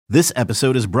This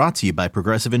episode is brought to you by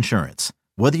Progressive Insurance.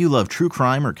 Whether you love true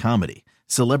crime or comedy,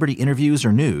 celebrity interviews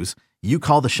or news, you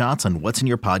call the shots on what's in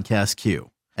your podcast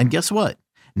queue. And guess what?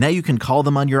 Now you can call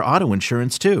them on your auto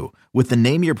insurance too with the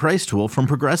Name Your Price tool from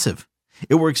Progressive.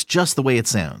 It works just the way it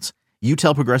sounds. You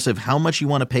tell Progressive how much you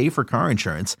want to pay for car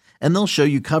insurance, and they'll show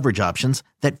you coverage options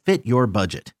that fit your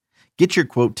budget. Get your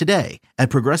quote today at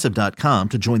Progressive.com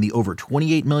to join the over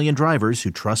 28 million drivers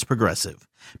who trust Progressive.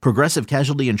 Progressive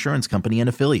Casualty Insurance Company and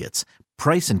Affiliates.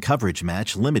 Price and coverage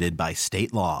match limited by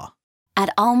state law.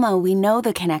 At Alma, we know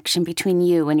the connection between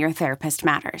you and your therapist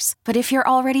matters. But if you're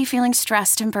already feeling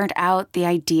stressed and burnt out, the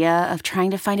idea of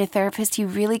trying to find a therapist you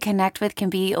really connect with can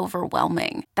be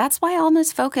overwhelming. That's why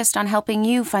Alma's focused on helping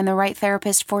you find the right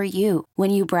therapist for you.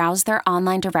 When you browse their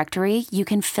online directory, you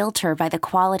can filter by the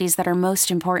qualities that are most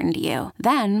important to you.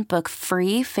 Then book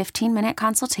free 15-minute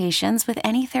consultations with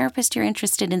any therapist you're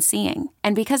interested in seeing.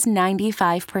 And because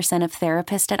 95% of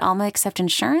therapists at Alma accept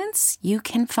insurance, you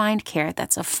can find care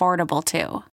that's affordable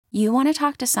too. You want to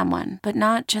talk to someone, but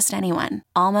not just anyone.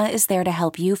 Alma is there to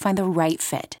help you find the right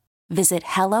fit. Visit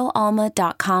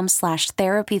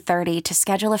helloalma.com/therapy30 to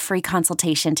schedule a free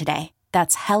consultation today.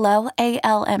 That's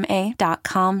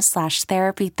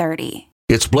helloalma.com/therapy30.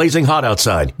 It's blazing hot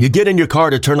outside. You get in your car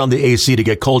to turn on the AC to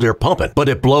get cold air pumping, but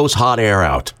it blows hot air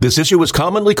out. This issue is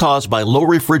commonly caused by low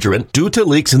refrigerant due to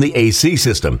leaks in the AC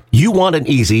system. You want an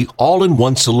easy,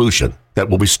 all-in-one solution that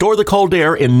will restore the cold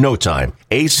air in no time.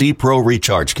 AC Pro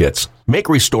Recharge Kits make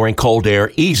restoring cold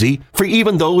air easy for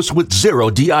even those with zero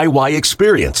DIY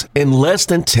experience in less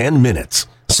than 10 minutes.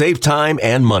 Save time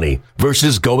and money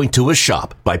versus going to a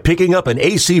shop by picking up an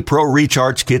AC Pro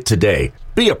Recharge Kit today.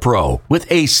 Be a pro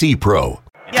with AC Pro.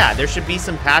 Yeah, there should be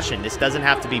some passion. This doesn't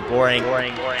have to be boring. You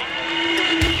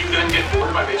couldn't get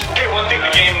bored by baseball. Hey, one thing the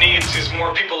game needs is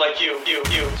more people like you.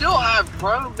 Still have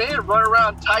grown men run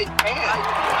around tight pants.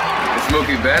 It's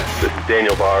Mookie Betts. This is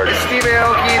Daniel Bard. It's Steve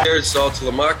Aoki. There's Sal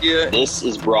Talamacchia. This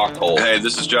is Brock Holt. Hey,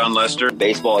 this is John Lester.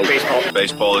 Baseball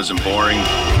isn't boring.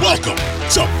 Welcome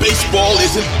to Baseball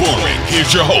Isn't Boring.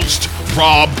 Here's your host,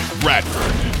 Rob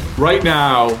Bradford. Right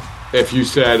now, if you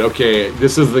said, okay,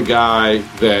 this is the guy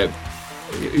that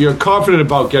you're confident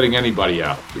about getting anybody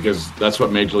out because that's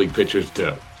what major league pitchers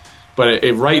do. But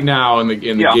right now in the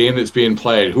game that's being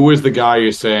played, who is the guy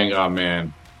you're saying, oh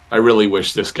man, I really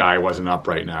wish this guy wasn't up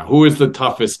right now? Who is the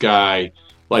toughest guy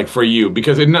like for you?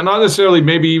 Because not necessarily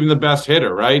maybe even the best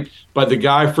hitter, right? But the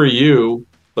guy for you,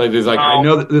 like is like, I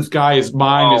know that this guy is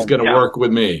mine is going to work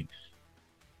with me.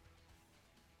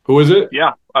 Who is it?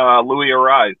 Yeah, Luis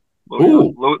Arráez.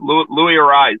 Luis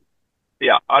Arráez.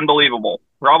 Yeah, unbelievable.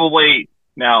 Probably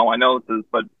now I know this is,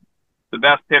 but the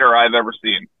best hitter I've ever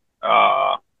seen.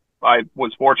 I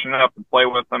was fortunate enough to play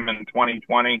with him in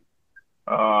 2020,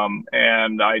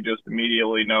 and I just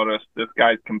immediately noticed this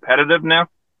guy's competitiveness,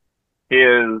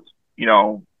 his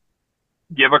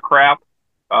give a crap,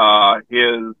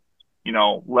 his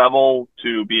level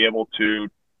to be able to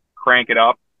crank it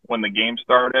up when the game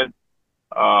started.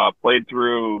 Played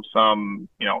through some,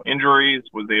 injuries,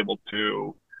 was able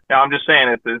to. Now, I'm just saying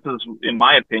that this is, in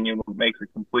my opinion, what makes a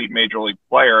complete major league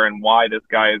player and why this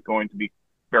guy is going to be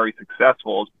very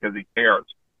successful is because he cares.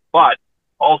 But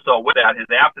also with that, his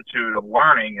aptitude of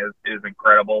learning is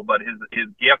incredible, but his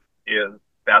gift is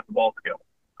basketball skill.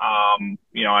 I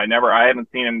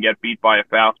haven't seen him get beat by a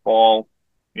fastball,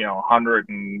 100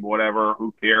 and whatever,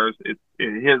 who cares?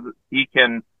 He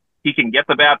can get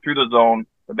the bat through the zone.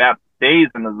 The bat stays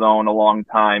in the zone a long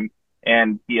time,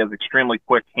 and he has extremely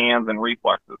quick hands and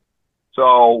reflexes.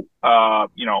 So,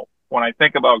 when I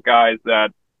think about guys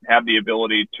that have the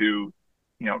ability to,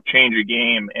 change a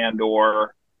game and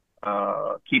or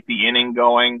keep the inning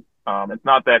going, it's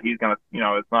not that he's gonna,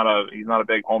 he's not a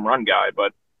big home run guy,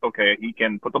 but okay, he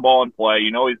can put the ball in play.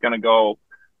 He's gonna go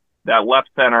that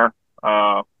left center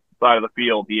side of the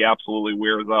field. He absolutely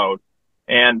wears out,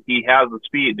 and he has the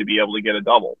speed to be able to get a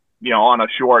double. On a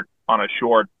short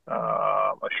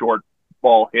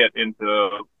ball hit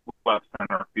into left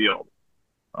center field.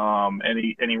 And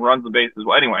he runs the bases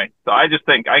well. Anyway, so I just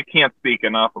think I can't speak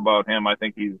enough about him. I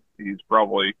think he's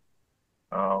probably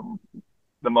one of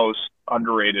the most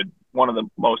underrated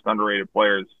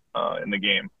players in the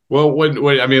game. Well,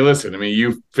 listen,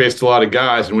 you've faced a lot of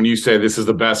guys, and when you say this is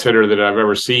the best hitter that I've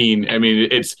ever seen,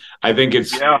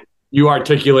 you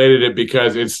articulated it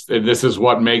because this is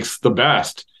what makes the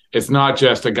best. It's not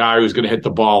just a guy who's going to hit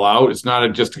the ball out. It's not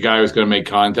just a guy who's going to make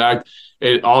contact.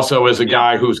 It also is a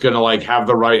guy who's going to like have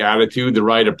the right attitude, the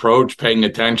right approach, paying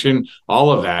attention,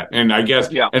 all of that. And I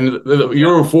guess, you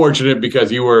were fortunate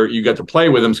because you got to play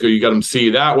with him, so you got him see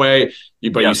that way.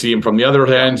 You see him from the other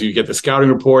end. You get the scouting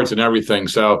reports and everything.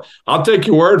 So I'll take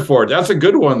your word for it. That's a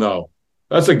good one, though.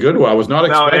 That's a good one. I was not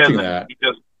expecting that. He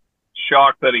just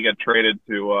shocked that he got traded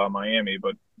to Miami,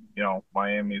 but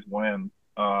Miami's win.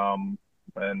 And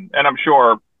I'm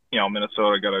sure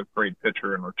Minnesota got a great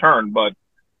pitcher in return, but.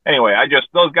 Anyway,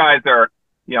 those guys are,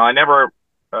 I never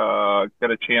got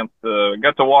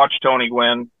to watch Tony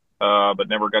Gwynn, but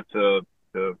never got to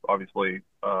obviously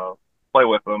play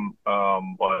with him.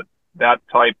 But that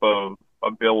type of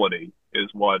ability is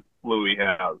what Louis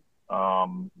has.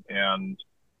 And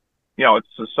it's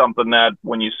just something that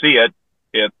when you see it,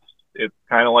 it's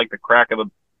kind of like the crack of the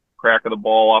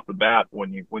ball off the bat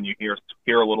when you hear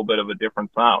a little bit of a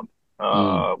different sound.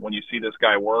 When you see this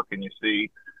guy work and you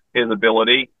see his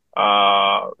ability,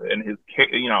 and his,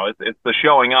 it's the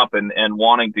showing up and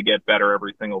wanting to get better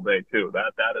every single day too.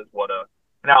 That is what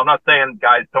now I'm not saying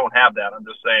guys don't have that. I'm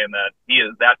just saying that he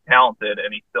is that talented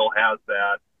and he still has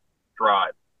that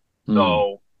drive.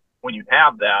 So when you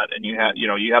have that and you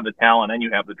have the talent and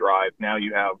you have the drive, now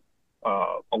you have,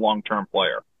 a long-term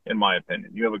player, in my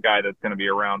opinion. You have a guy that's going to be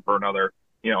around for another,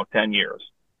 10 years.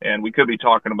 And we could be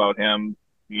talking about him,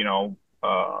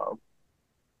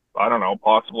 I don't know,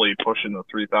 possibly pushing the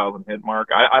 3,000 hit mark.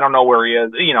 I don't know where he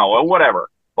is, whatever.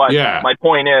 But my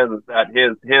point is that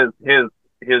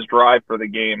his drive for the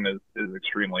game is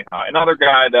extremely high. Another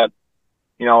guy that,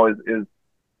 is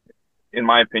in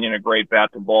my opinion, a great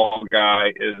bat to ball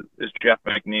guy is Jeff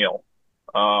McNeil.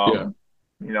 And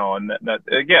that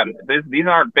again, these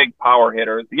aren't big power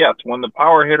hitters. Yes, when the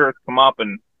power hitters come up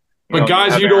and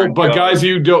guys who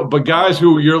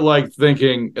you're like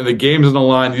thinking, and the game's on the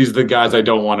line, these are the guys I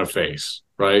don't want to face,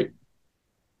 right?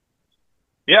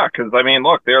 Yeah, because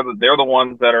look, they're the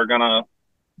ones that are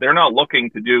they're not looking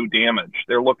to do damage.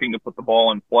 They're looking to put the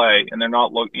ball in play, and they're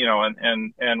not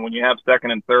and when you have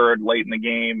second and third late in the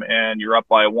game and you're up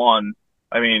by 1,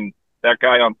 that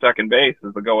guy on second base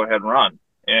is the go-ahead run,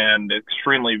 and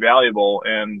extremely valuable,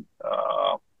 and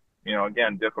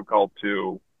again, difficult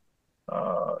to.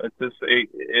 It's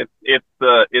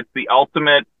the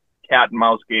ultimate cat and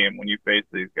mouse game when you face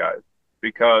these guys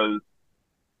because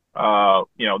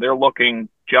they're looking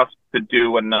just to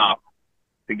do enough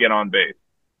to get on base,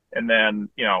 and then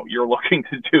you're looking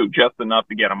to do just enough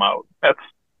to get them out.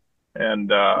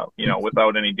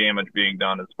 Without any damage being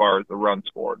done as far as the run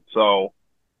scored. So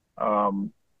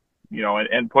and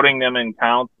putting them in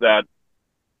counts that.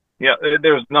 Yeah,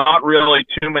 there's not really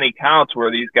too many counts where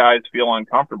these guys feel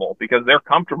uncomfortable because they're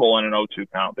comfortable in an 0-2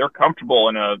 count. They're comfortable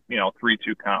in a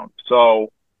 3-2 count.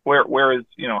 So where is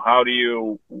how do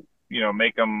you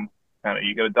make them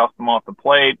you got to dust them off the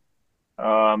plate.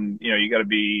 You got to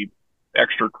be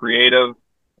extra creative.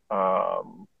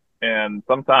 And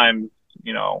sometimes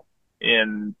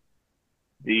in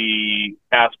the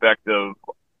aspect of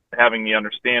having the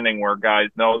understanding where guys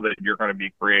know that you're going to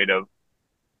be creative,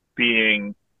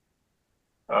 being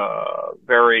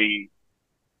very,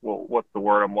 well, what's the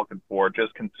word I'm looking for?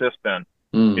 Just consistent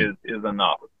is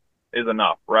enough,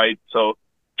 right? So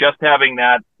just having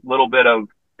that little bit of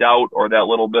doubt or that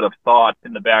little bit of thought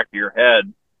in the back of your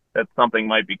head that something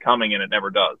might be coming and it never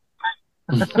does.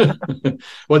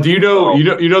 Well, do you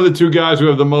know the two guys who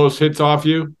have the most hits off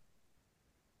you?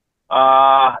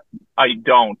 I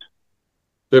don't.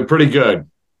 They're pretty good.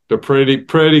 They're pretty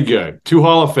good. Two future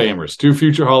Hall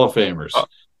of Famers.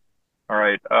 All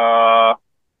right.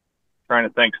 Trying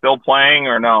to think. Still playing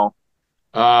or no?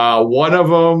 One of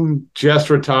them just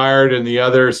retired and the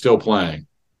other is still playing.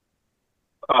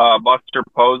 Buster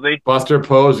Posey. Buster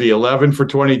Posey, 11 for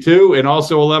 22, and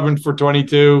also 11 for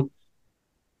 22.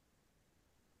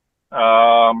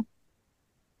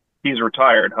 He's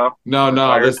retired, huh? No,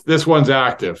 retired. This one's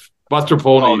active. Buster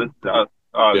Posey. Yeah,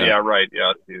 right.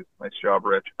 Yeah, geez. Nice job,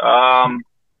 Rich. Trying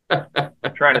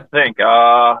to think.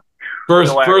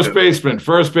 First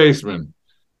baseman.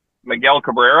 Miguel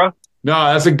Cabrera?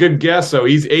 No, that's a good guess, though.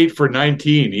 He's 8 for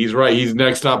 19. He's right. He's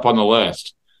next up on the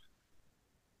list.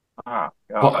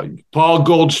 Paul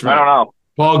Goldschmidt. I don't know.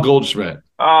 Paul Goldschmidt.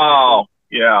 Oh,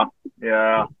 yeah.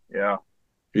 Yeah,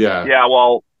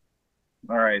 well,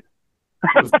 all right.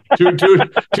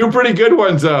 two pretty good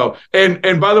ones, though.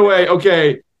 And by the way,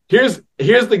 okay, here's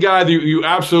the guy that you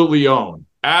absolutely own.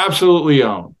 Absolutely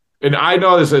own. And I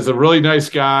know this as a really nice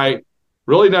guy.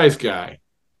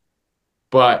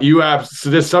 But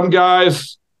there's some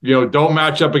guys, don't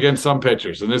match up against some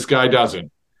pitchers, and this guy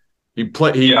doesn't. He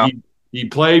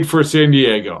played for San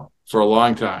Diego for a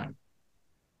long time.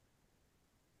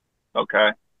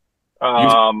 Okay.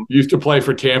 Used to play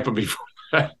for Tampa before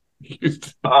that.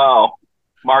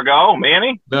 Margot,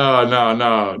 Manny?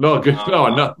 No. Good.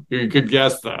 No. Good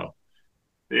guess though.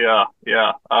 Yeah.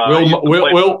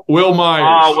 Will Myers.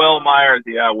 Oh, Will Myers.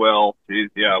 Yeah, Will. Jeez,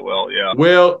 yeah, Will. Yeah.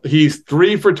 Will, he's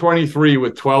 3 for 23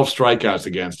 with 12 strikeouts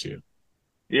against you.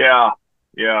 Yeah.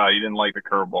 You didn't like the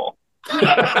curveball.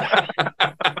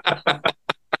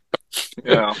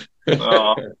 Yeah.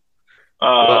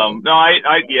 No,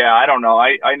 I don't know.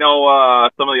 I know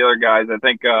some of the other guys. I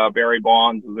think Barry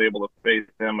Bonds was able to face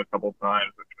him a couple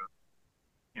times, which was,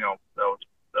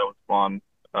 that was fun.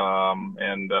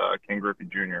 And Ken Griffey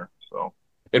Jr. So.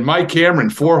 And Mike Cameron,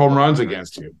 4 home runs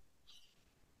against you.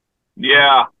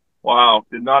 Yeah. Wow.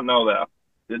 Did not know that.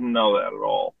 Didn't know that at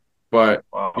all. But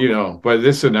but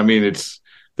listen, I mean,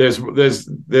 there's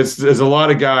a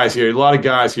lot of guys here. A lot of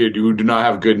guys here who do not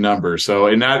have good numbers. So,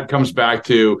 and that comes back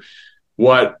to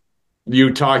what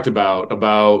you talked about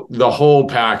the whole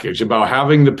package, about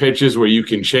having the pitches where you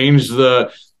can change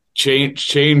up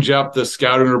the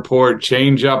scouting report,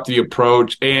 change up the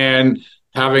approach, and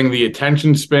having the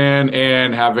attention span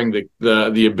and having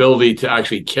the ability to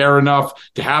actually care enough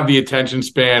to have the attention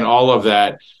span, all of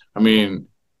that. I mean,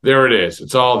 there it is.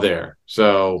 It's all there.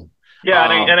 So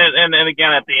yeah, and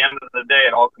again, at the end of the day,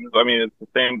 it all comes. I mean, it's the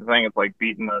same thing. It's like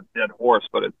beating a dead horse,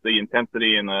 but it's the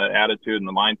intensity and the attitude and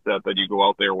the mindset that you go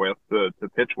out there with to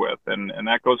pitch with, and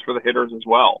that goes for the hitters as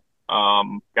well.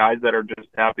 Guys that are just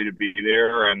happy to be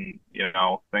there and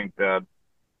think that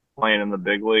playing in the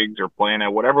big leagues or playing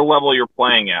at whatever level you're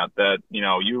playing at, that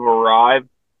you've arrived,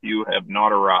 you have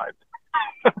not arrived.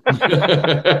 So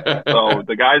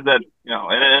the guys that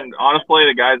and honestly,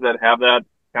 the guys that have that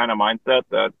kind of mindset,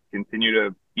 that continue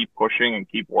to keep pushing and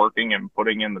keep working and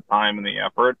putting in the time and the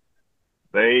effort,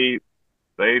 they're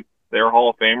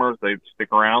Hall of Famers. They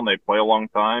stick around, they play a long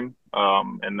time,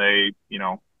 and they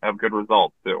have good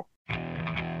results too.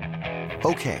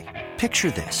 Okay,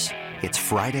 picture this. It's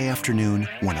Friday afternoon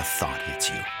when a thought hits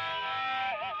you.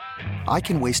 I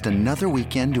can waste another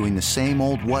weekend doing the same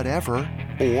old whatever,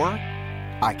 or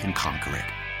I can conquer it.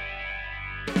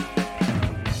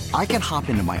 I can hop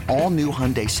into my all-new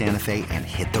Hyundai Santa Fe and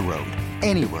hit the road.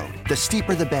 Any road. The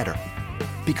steeper, the better.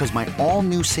 Because my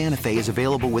all-new Santa Fe is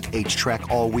available with H-Track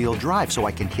all-wheel drive, so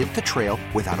I can hit the trail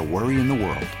without a worry in the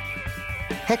world.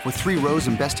 Heck, with 3 rows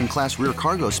and best-in-class rear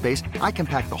cargo space, I can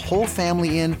pack the whole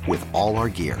family in with all our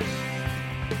gear.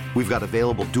 We've got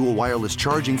available dual wireless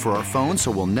charging for our phones,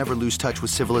 so we'll never lose touch with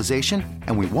civilization,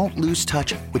 and we won't lose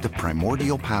touch with the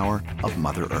primordial power of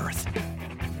Mother Earth.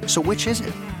 So which is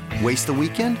it? Waste the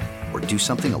weekend or do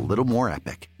something a little more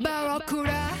epic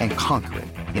and conquer it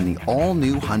in the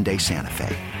all-new Hyundai Santa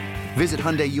Fe. Visit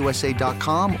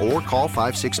HyundaiUSA.com or call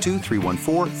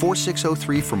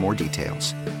 562-314-4603 for more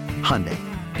details. Hyundai,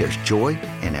 there's joy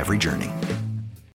in every journey.